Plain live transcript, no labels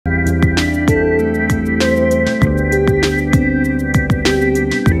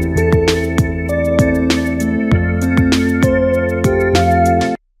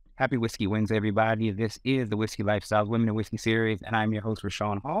Happy Whiskey Wednesday, everybody. This is the Whiskey Lifestyles Women in Whiskey series, and I'm your host,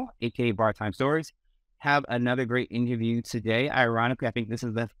 Rashawn Hall, aka Bar Time Stories. Have another great interview today. Ironically, I think this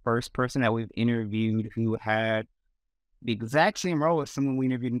is the first person that we've interviewed who had the exact same role as someone we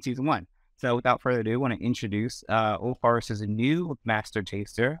interviewed in season one. So without further ado, I want to introduce Old Forest's new master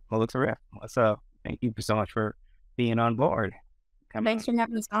taster, Melissa Riff. Melissa, thank you so much for being on board. Thanks for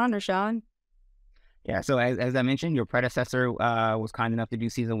having us on, Rashawn. Yeah, so as I mentioned, your predecessor was kind enough to do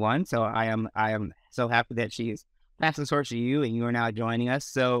season one. So I am so happy that she's passed the torch to you and you are now joining us.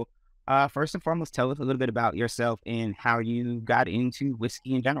 So first and foremost, tell us a little bit about yourself and how you got into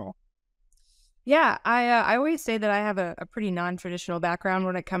whiskey in general. Yeah, I always say that I have a pretty non-traditional background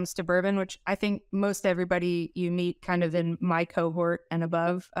when it comes to bourbon, which I think most everybody you meet kind of in my cohort and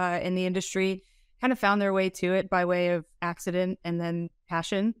above in the industry kind of found their way to it by way of accident and then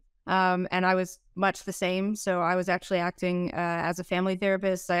passion. And I was much the same. So I was actually acting as a family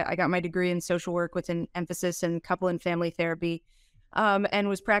therapist. I got my degree in social work with an emphasis in couple and family therapy, and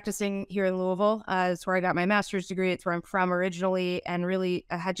was practicing here in Louisville. It's where I got my master's degree. It's where I'm from originally, and really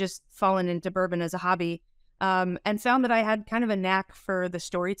had just fallen into bourbon as a hobby, and found that I had kind of a knack for the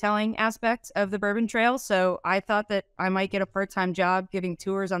storytelling aspect of the bourbon trail. So I thought that I might get a part-time job giving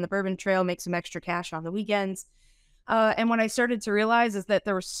tours on the bourbon trail, make some extra cash on the weekends. And what I started to realize is that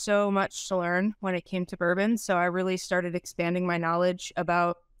there was so much to learn when it came to bourbon. So I really started expanding my knowledge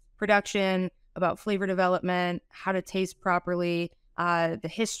about production, about flavor development, how to taste properly, the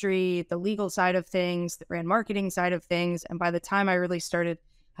history, the legal side of things, the brand marketing side of things. And by the time I really started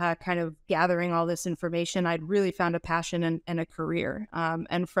kind of gathering all this information, I'd really found a passion and a career.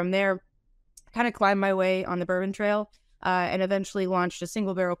 And from there, kind of climbed my way on the bourbon trail, and eventually launched a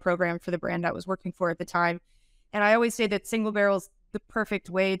single barrel program for the brand I was working for at the time. And I always say that single barrel is the perfect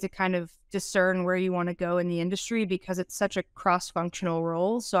way to kind of discern where you want to go in the industry because it's such a cross-functional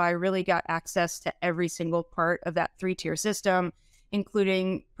role. So I really got access to every single part of that three-tier system,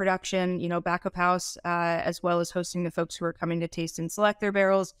 including production, backup house, as well as hosting the folks who are coming to taste and select their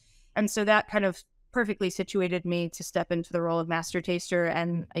barrels. And so that kind of perfectly situated me to step into the role of master taster.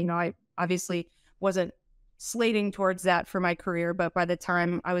 And, I obviously wasn't slating towards that for my career, but by the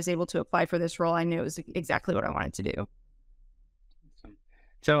time I was able to apply for this role, I knew it was exactly what I wanted to do.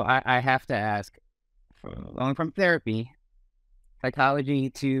 So I have to ask, going from therapy, psychology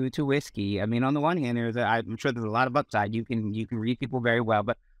to whiskey. I mean, on the one hand, I'm sure there's a lot of upside. You can read people very well,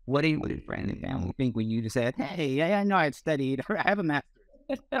 but what did your friends and family think when you just said, "Hey, yeah, I know I'd studied, I have a master's."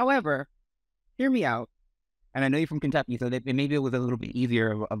 However, hear me out. And I know you're from Kentucky, so maybe it was a little bit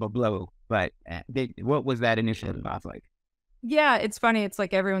easier of a blow. But what was that initial response like? Yeah, it's funny. It's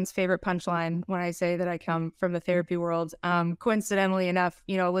like everyone's favorite punchline when I say that I come from the therapy world. Coincidentally enough,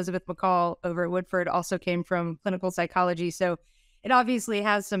 Elizabeth McCall over at Woodford also came from clinical psychology. So it obviously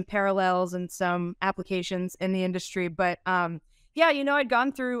has some parallels and some applications in the industry. But yeah, I'd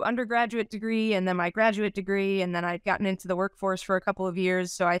gone through undergraduate degree and then my graduate degree, and then I'd gotten into the workforce for a couple of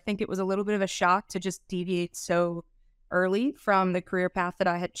years. So I think it was a little bit of a shock to just deviate so early from the career path that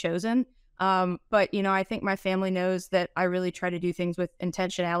I had chosen. But, I think my family knows that I really try to do things with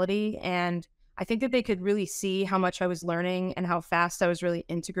intentionality. And I think that they could really see how much I was learning and how fast I was really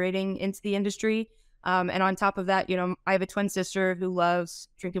integrating into the industry. And on top of that, I have a twin sister who loves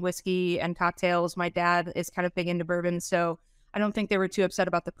drinking whiskey and cocktails. My dad is kind of big into bourbon. So I don't think they were too upset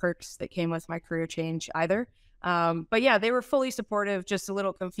about the perks that came with my career change either. But yeah, they were fully supportive, just a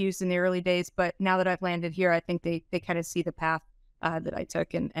little confused in the early days. But now that I've landed here, I think they kind of see the path that I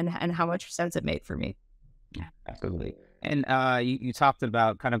took and how much sense it made for me. Yeah, absolutely. And you talked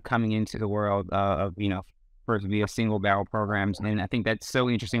about kind of coming into the world of, first via single barrel programs. And I think that's so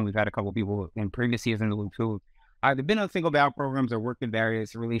interesting. We've had a couple of people in previous seasons who either been on single barrel programs or worked in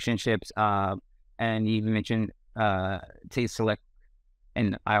various relationships. And you even mentioned taste select.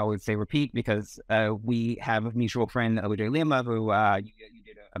 And I always say repeat because we have a mutual friend, OJ Lima, who you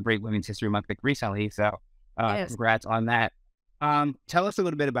did a great Women's History Month pick recently. So Yes. congrats on that. Tell us a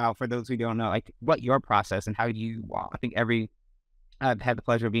little bit about, for those who don't know, like what your process and how you walk. I think I've had the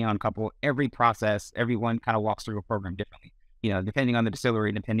pleasure of being on a couple, every process, everyone kind of walks through a program differently, depending on the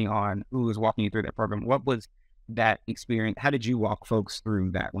distillery, depending on who is walking you through that program. What was that experience? How did you walk folks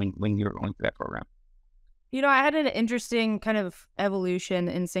through that when you were going through that program? I had an interesting kind of evolution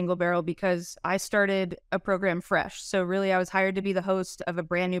in single barrel because I started a program fresh. So really I was hired to be the host of a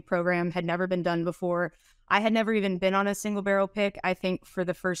brand new program, had never been done before. I had never even been on a single barrel pick. I think for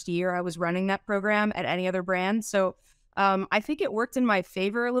the first year I was running that program at any other brand. So I think it worked in my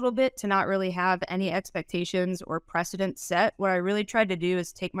favor a little bit to not really have any expectations or precedent set. What I really tried to do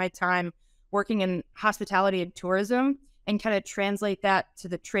is take my time working in hospitality and tourism and kind of translate that to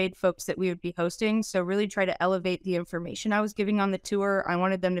the trade folks that we would be hosting. So really try to elevate the information I was giving on the tour. I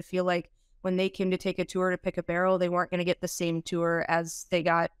wanted them to feel like when they came to take a tour to pick a barrel, they weren't going to get the same tour as they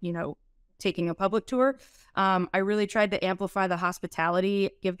got, taking a public tour. I really tried to amplify the hospitality,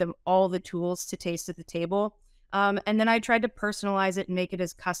 give them all the tools to taste at the table. And then I tried to personalize it and make it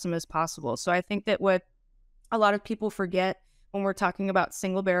as custom as possible. So I think that what a lot of people forget when we're talking about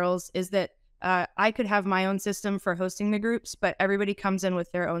single barrels is that I could have my own system for hosting the groups, but everybody comes in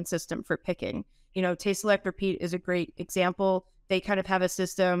with their own system for picking. Taste, Select, Repeat is a great example. They kind of have a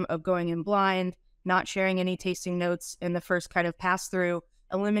system of going in blind, not sharing any tasting notes in the first kind of pass through,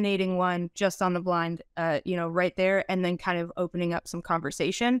 eliminating one just on the blind, right there, and then kind of opening up some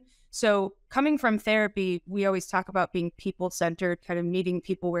conversation. So coming from therapy, we always talk about being people-centered, kind of meeting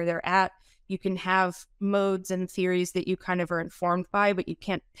people where they're at. You can have modes and theories that you kind of are informed by, but you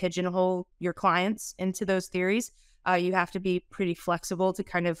can't pigeonhole your clients into those theories. You have to be pretty flexible to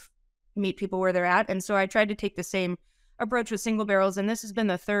kind of meet people where they're at. And so I tried to take the same approach with single barrels. And this has been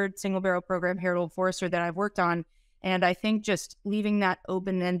the third single barrel program here at Old Forester that I've worked on. And I think just leaving that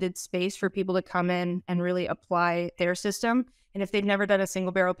open-ended space for people to come in and really apply their system. And if they've never done a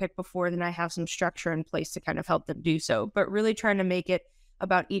single barrel pick before, then I have some structure in place to kind of help them do so. But really trying to make it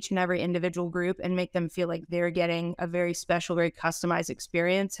about each and every individual group and make them feel like they're getting a very special, very customized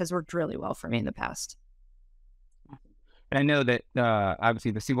experience has worked really well for me in the past. And I know that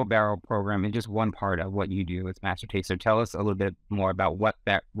obviously the single barrel program is just one part of what you do as Master Taster. Tell us a little bit more about what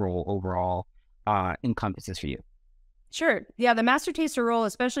that role overall encompasses for you. Sure. Yeah, the master taster role,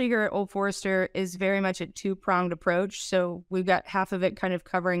 especially here at Old Forester, is very much a two-pronged approach. So we've got half of it kind of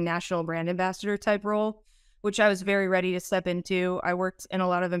covering national brand ambassador type role, which I was very ready to step into. I worked in a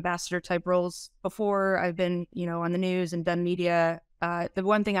lot of ambassador type roles before. I've been, on the news and done media. The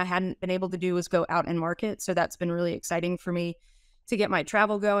one thing I hadn't been able to do was go out and market. So that's been really exciting for me to get my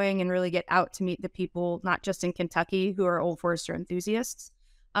travel going and really get out to meet the people, not just in Kentucky, who are Old Forester enthusiasts.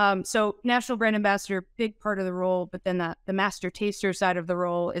 So national brand ambassador, big part of the role, but then the master taster side of the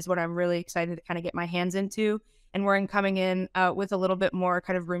role is what I'm really excited to kind of get my hands into, and where I'm coming in with a little bit more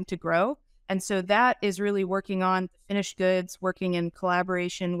kind of room to grow. And so that is really working on finished goods, working in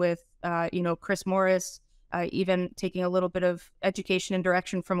collaboration with, Chris Morris, even taking a little bit of education and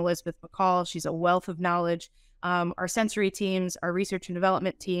direction from Elizabeth McCall. She's a wealth of knowledge. Our sensory teams, our research and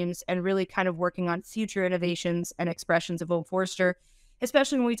development teams, and really kind of working on future innovations and expressions of Old Forester,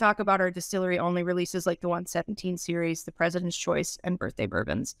 especially when we talk about our distillery only releases like the 117 series, the President's Choice, and birthday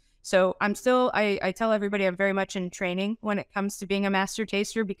bourbons. So I tell everybody I'm very much in training when it comes to being a master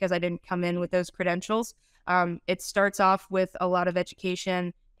taster because I didn't come in with those credentials. It starts off with a lot of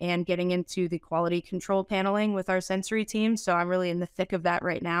education and getting into the quality control paneling with our sensory team. So I'm really in the thick of that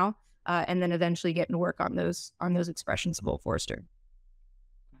right now. And then eventually getting to work on those expressions of Old Forester.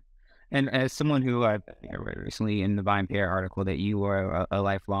 And as someone who I read recently in the Vine Pair article that you were a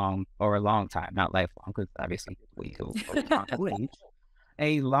lifelong, or a long time, not lifelong, because obviously we go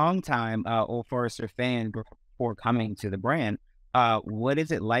a long time Old Forester fan before coming to the brand. What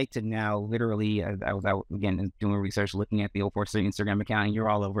is it like to now literally, I was out again doing research, looking at the Old Forester Instagram account, and you're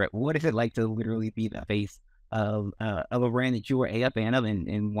all over it. What is it like to literally be the face of a brand that you were a fan of,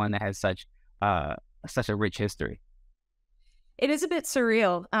 and one that has such a rich history? It is a bit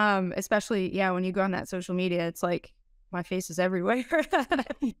surreal, especially, when you go on that social media, it's like my face is everywhere.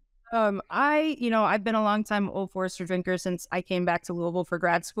 I've been a long time Old Forester drinker since I came back to Louisville for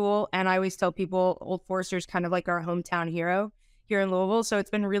grad school. And I always tell people Old Forester is kind of like our hometown hero here in Louisville. So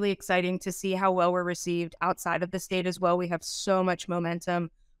it's been really exciting to see how well we're received outside of the state as well. We have so much momentum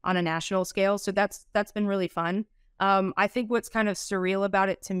on a national scale. So that's been really fun. I think what's kind of surreal about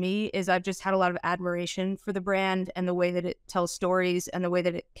it to me is I've just had a lot of admiration for the brand and the way that it tells stories and the way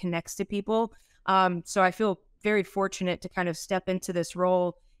that it connects to people. So I feel very fortunate to kind of step into this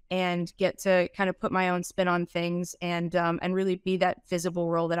role and get to kind of put my own spin on things and really be that visible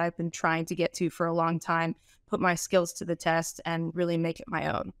role that I've been trying to get to for a long time, put my skills to the test and really make it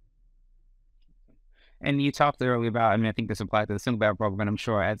my own. And you talked earlier about, I mean, I think this applies to the single barrel program, but I'm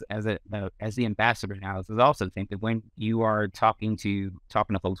sure as the ambassador now, this is also the same thing. When you are talking to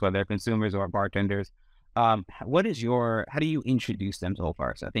folks, whether they're consumers or bartenders, how do you introduce them to Old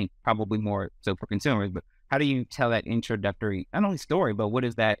Forester? I think probably more so for consumers, but how do you tell that introductory, not only story, but what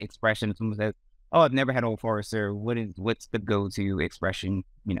is that expression? If someone says, "Oh, I've never had Old Forester," what's the go-to expression,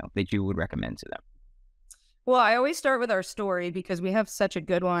 that you would recommend to them? Well, I always start with our story because we have such a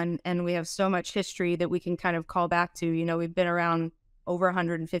good one and we have so much history that we can kind of call back to. We've been around over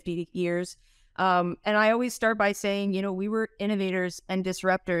 150 years. And I always start by saying, we were innovators and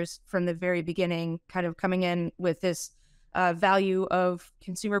disruptors from the very beginning, kind of coming in with this value of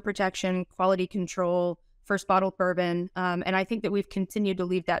consumer protection, quality control, first bottled bourbon. And I think that we've continued to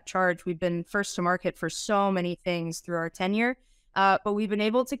lead that charge. We've been first to market for so many things through our tenure, but we've been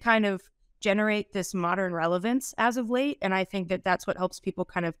able to kind of generate this modern relevance as of late. And I think that that's what helps people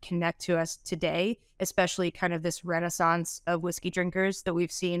kind of connect to us today, especially kind of this renaissance of whiskey drinkers that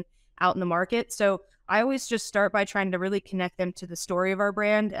we've seen out in the market. So I always just start by trying to really connect them to the story of our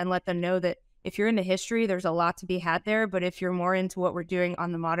brand and let them know that if you're into history, there's a lot to be had there. But if you're more into what we're doing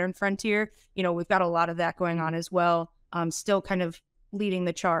on the modern frontier, we've got a lot of that going on as well. Still kind of leading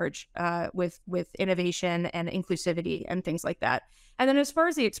the charge with innovation and inclusivity and things like that. And then as far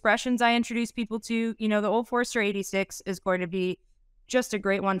as the expressions I introduce people to, the Old Forester 86 is going to be just a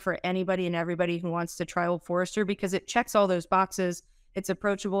great one for anybody and everybody who wants to try Old Forester because it checks all those boxes. It's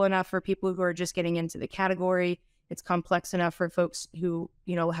approachable enough for people who are just getting into the category. It's complex enough for folks who,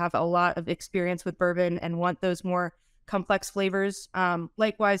 have a lot of experience with bourbon and want those more complex flavors.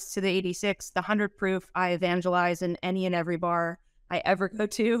 Likewise to the 86, the 100 proof, I evangelize in any and every bar I ever go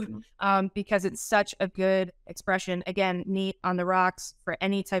to because it's such a good expression. Again, neat on the rocks for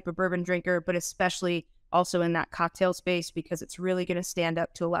any type of bourbon drinker, but especially also in that cocktail space because it's really going to stand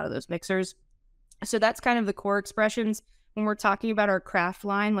up to a lot of those mixers. So that's kind of the core expressions. When we're talking about our craft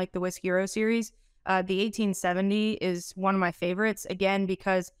line, like the Whiskey Row series, the 1870 is one of my favorites, again,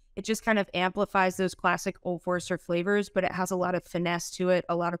 because it just kind of amplifies those classic Old Forester flavors, but it has a lot of finesse to it,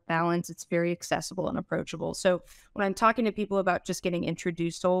 a lot of balance. It's very accessible and approachable. So when I'm talking to people about just getting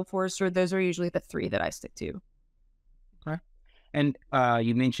introduced to Old Forester, those are usually the three that I stick to. Okay. And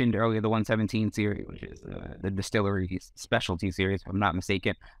you mentioned earlier the 117 series, which is the distillery specialty series, if I'm not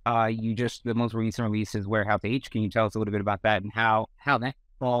mistaken. The most recent release is Warehouse H. Can you tell us a little bit about that and how that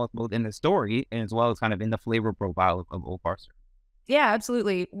falls both in the story and as well as kind of in the flavor profile of Old Forester? Yeah,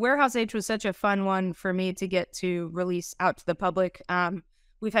 absolutely. Warehouse H was such a fun one for me to get to release out to the public.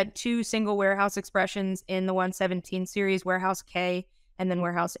 We've had two single warehouse expressions in the 117 series, Warehouse K and then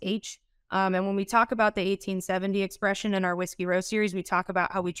Warehouse H. And when we talk about the 1870 expression in our Whiskey Row series, we talk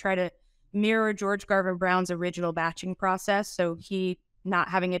about how we try to mirror George Garvin Brown's original batching process. So he, not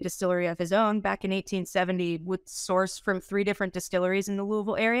having a distillery of his own back in 1870, would source from 3 different distilleries in the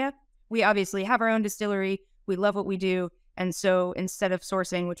Louisville area. We obviously have our own distillery. We love what we do. And so instead of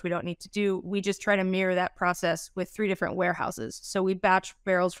sourcing, which we don't need to do, we just try to mirror that process with 3 different warehouses. So we batch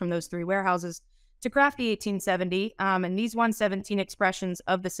barrels from those 3 warehouses to craft the 1870. And these 117 expressions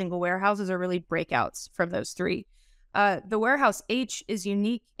of the single warehouses are really breakouts from those 3. The Warehouse H is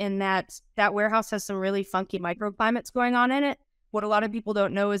unique in that warehouse has some really funky microclimates going on in it. What a lot of people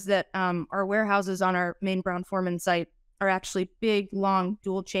don't know is that our warehouses on our main Brown-Forman site are actually big, long,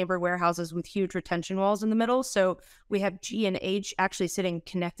 dual chamber warehouses with huge retention walls in the middle. So we have G and H actually sitting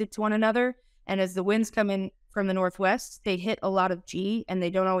connected to one another. And as the winds come in from the northwest, they hit a lot of G and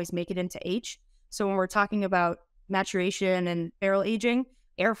they don't always make it into H. So when we're talking about maturation and barrel aging,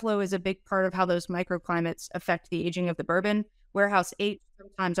 airflow is a big part of how those microclimates affect the aging of the bourbon. Warehouse H,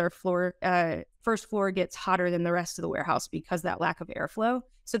 sometimes our first floor gets hotter than the rest of the warehouse because that lack of airflow.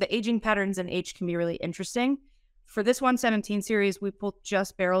 So the aging patterns in H can be really interesting. For this 117 series, we pulled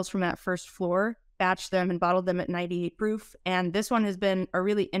just barrels from that first floor, batched them and bottled them at 98 proof. And this one has been a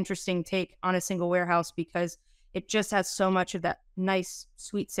really interesting take on a single warehouse because it just has so much of that nice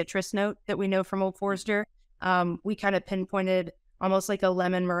sweet citrus note that we know from Old Forester. We kind of pinpointed almost like a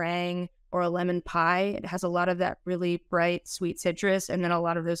lemon meringue or a lemon pie. It has a lot of that really bright sweet citrus and then a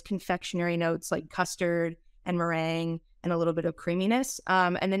lot of those confectionery notes like custard and meringue and a little bit of creaminess.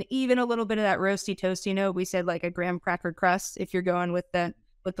 And then even a little bit of that roasty toasty note. We said like a graham cracker crust if you're going with the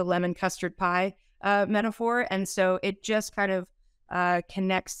lemon custard pie metaphor. And so it just kind of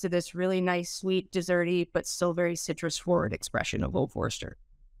connects to this really nice, sweet, desserty, but still very citrus forward expression of Old Forester.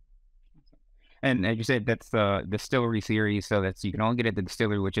 And as you said, that's the distillery series, so you can only get it at the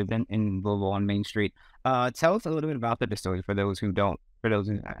distillery, which is in Louisville on Main Street. Tell us a little bit about the distillery for those who don't,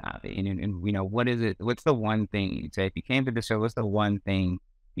 and what is it? What's the one thing you'd say if you came to the distillery? What's the one thing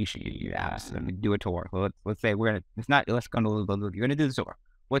you ask them to do a tour? So let's say let's go to Louisville. You're gonna do the tour.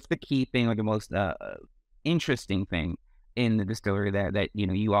 What's the key thing or the most interesting thing in the distillery that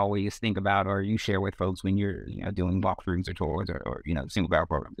you always think about or you share with folks when you're doing walkthroughs or tours or single barrel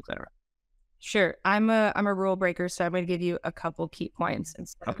programs, etc. Sure. I'm a rule breaker, so I'm going to give you a couple key points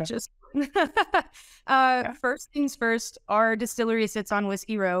instead of just first things first, our distillery sits on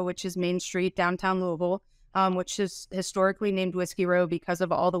Whiskey Row, which is Main Street, downtown Louisville, which is historically named Whiskey Row because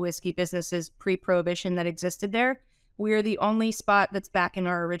of all the whiskey businesses pre-prohibition that existed there. We are the only spot that's back in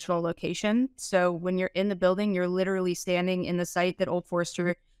our original location. So when you're in the building, you're literally standing in the site that Old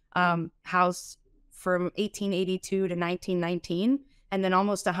Forester housed from 1882 to 1919. And then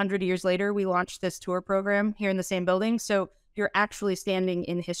almost 100 years later, we launched this tour program here in the same building. So you're actually standing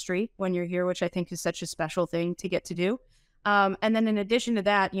in history when you're here, which I think is such a special thing to get to do. And then in addition to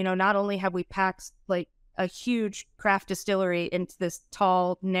that, not only have we packed like a huge craft distillery into this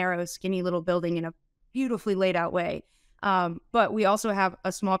tall, narrow, skinny little building in a beautifully laid out way, but we also have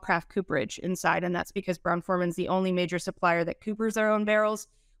a small craft cooperage inside. And that's because Brown-Forman's the only major supplier that coopers our own barrels.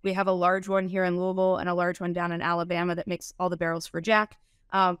 We have a large one here in Louisville and a large one down in Alabama that makes all the barrels for Jack.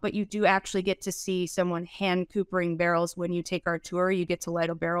 But you do actually get to see someone hand coopering barrels when you take our tour. You get to light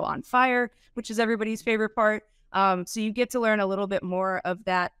a barrel on fire, which is everybody's favorite part. So you get to learn a little bit more of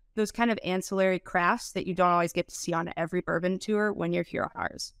those kind of ancillary crafts that you don't always get to see on every bourbon tour when you're here on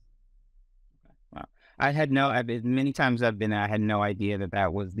ours. Wow. I've been, many times I've been there, I had no idea that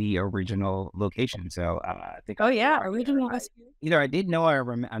that was the original location. So I think Oh yeah, original. either I did know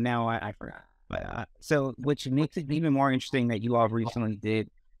or now I forgot. But so, which makes it even more interesting that you all recently did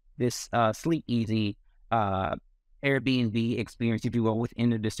this Sleep Easy Airbnb experience, if you will,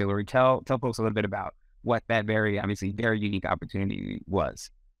 within the distillery. Tell folks a little bit about what that obviously very unique opportunity was.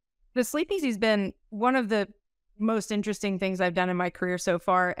 The Sleep Easy's been one of the most interesting things I've done in my career so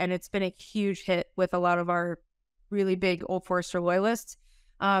far, and it's been a huge hit with a lot of our really big Old Forester loyalists.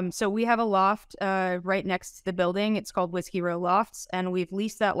 So we have a loft right next to the building. It's called Whiskey Row Lofts, and we've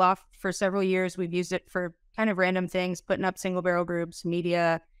leased that loft for several years. We've used it for kind of random things, putting up single barrel groups,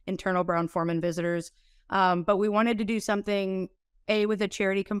 media, internal Brown-Forman visitors. But we wanted to do something, A, with a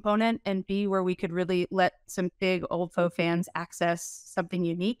charity component, and B, where we could really let some big Old Faux fans access something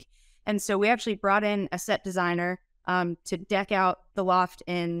unique. And so we actually brought in a set designer to deck out the loft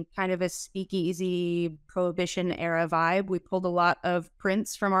in kind of a speakeasy Prohibition era vibe. We pulled a lot of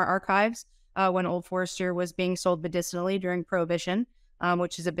prints from our archives when Old Forester was being sold medicinally during Prohibition,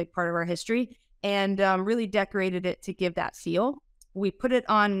 which is a big part of our history, and really decorated it to give that feel. We put it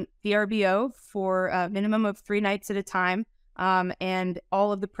on VRBO for a minimum of 3 nights at a time, and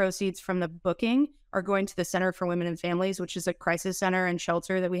all of the proceeds from the booking are going to the Center for Women and Families, which is a crisis center and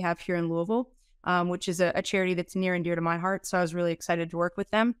shelter that we have here in Louisville, which is a charity that's near and dear to my heart. So I was really excited to work with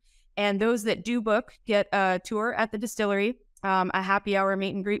them. And those that do book get a tour at the distillery, a happy hour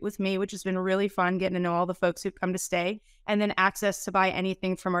meet and greet with me, which has been really fun, getting to know all the folks who've come to stay, and then access to buy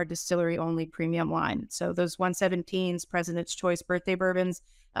anything from our distillery only premium line. So those 117s, President's Choice birthday bourbons,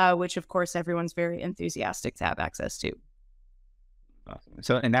 which of course everyone's very enthusiastic to have access to. Awesome.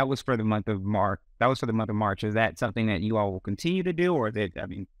 So, and that was for the month of March. That was for the month of March. Is that something that you all will continue to do, or that,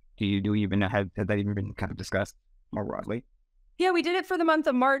 do you even know, has that even been kind of discussed more broadly? Yeah, we did it for the month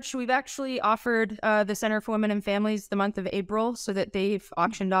of March. We've actually offered the Center for Women and Families the month of April, so that they've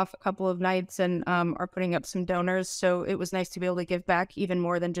auctioned off a couple of nights and are putting up some donors. So it was nice to be able to give back even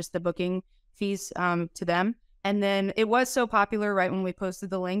more than just the booking fees to them. And then it was so popular right when we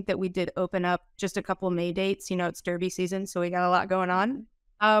posted the link that we did open up just a couple of May dates. It's Derby season, so we got a lot going on.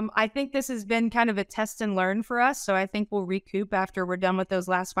 I think this has been kind of a test and learn for us. So I think we'll recoup after we're done with those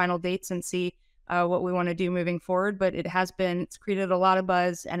last final dates and see what we want to do moving forward. But it's created a lot of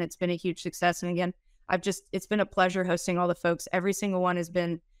buzz, and it's been a huge success. And again, it's been a pleasure hosting all the folks. Every single one has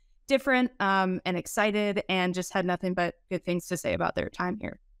been different and excited, and just had nothing but good things to say about their time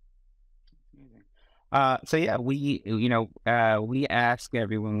here. So yeah, we asked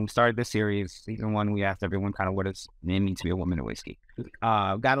everyone when we started the series, season 1, we asked everyone kind of what does it mean to be a woman in whiskey.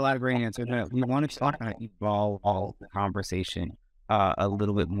 Got a lot of great answers. We wanted to kind of evolve all the conversation a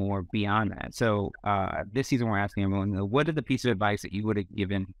little bit more beyond that. So this season, we're asking everyone, what is the piece of advice that you would have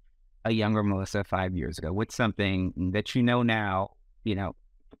given a younger Melissa 5 years ago? What's something that now,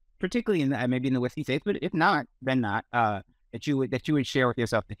 particularly maybe in the whiskey states, but if not, then not. That you would share with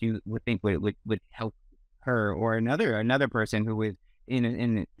yourself, that you would think would help her or another person who is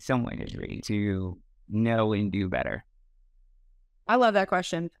in some way to know and do better? I love that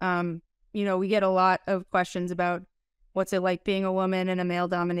question. We get a lot of questions about what's it like being a woman in a male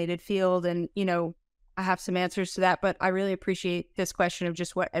dominated field, and I have some answers to that, but I really appreciate this question of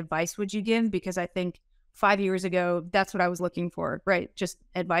just what advice would you give, because I think 5 years ago that's what I was looking for, right? Just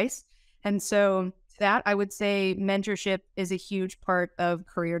advice. And so that, I would say mentorship is a huge part of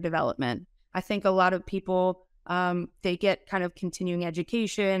career development. I think a lot of people, they get kind of continuing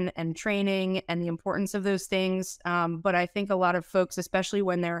education and training and the importance of those things. But I think a lot of folks, especially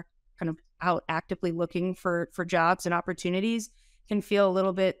when they're kind of out actively looking for jobs and opportunities, can feel a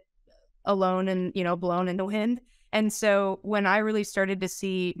little bit alone and, blown in the wind. And so when I really started to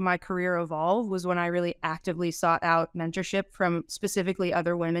see my career evolve was when I really actively sought out mentorship from specifically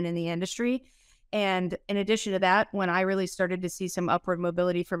other women in the industry. And in addition to that, when I really started to see some upward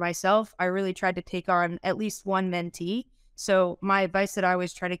mobility for myself, I really tried to take on at least one mentee. So my advice that I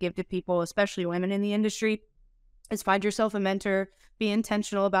always try to give to people, especially women in the industry, is find yourself a mentor, be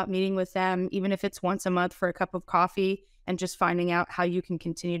intentional about meeting with them, even if it's once a month for a cup of coffee, and just finding out how you can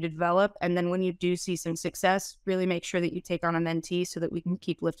continue to develop. And then when you do see some success, really make sure that you take on a mentee so that we can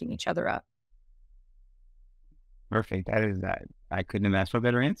keep lifting each other up. Perfect. That is that. I couldn't have asked for a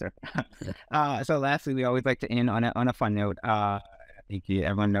better answer. So lastly, we always like to end on a fun note. I think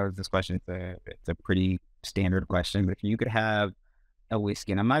everyone knows this question. It's a pretty standard question. But if you could have a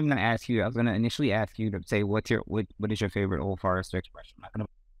whiskey, and I'm not even going to ask you. I was going to initially ask you to say what is your favorite Old Forester expression. I'm not going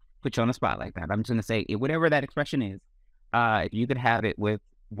to put you on the spot like that. I'm just going to say whatever that expression is. If you could have it with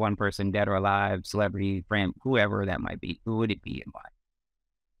one person, dead or alive, celebrity, friend, whoever that might be, who would it be and why?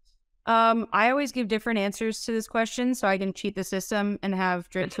 I always give different answers to this question so I can cheat the system and have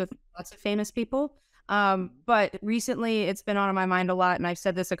drinks with lots of famous people. But recently it's been on my mind a lot, and I've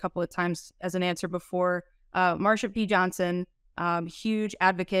said this a couple of times as an answer before. Marsha P. Johnson, huge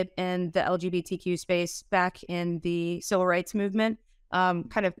advocate in the LGBTQ space back in the civil rights movement,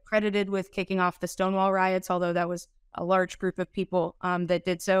 kind of credited with kicking off the Stonewall riots, although that was a large group of people that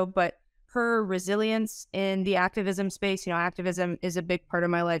did so. But her resilience in the activism space, activism is a big part of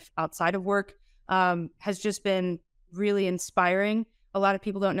my life outside of work, has just been really inspiring. A lot of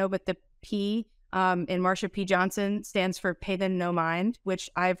people don't know, but the P in Marsha P. Johnson stands for Pay Them No Mind, which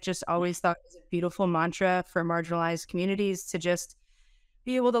I've just always thought was a beautiful mantra for marginalized communities, to just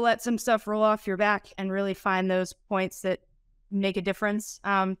be able to let some stuff roll off your back and really find those points that make a difference,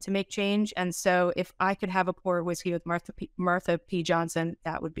 to make change. And so if I could have a pour of whiskey with Martha P. Johnson,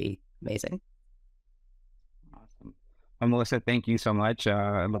 that would be amazing. Awesome. Well, Melissa, thank you so much.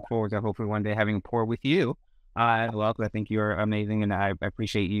 I look forward to hopefully one day having a pour with you. Well, I think you're amazing, and I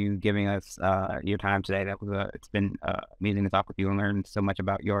appreciate you giving us your time today. It's been amazing to talk with you and learn so much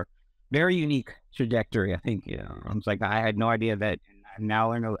about your very unique trajectory. I think I was like, I had no idea that, and I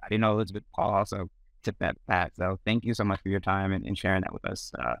now learned. I didn't know Elizabeth Paul also took that path. So thank you so much for your time and sharing that with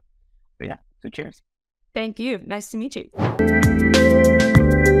us. But yeah, so cheers. Thank you. Nice to meet you.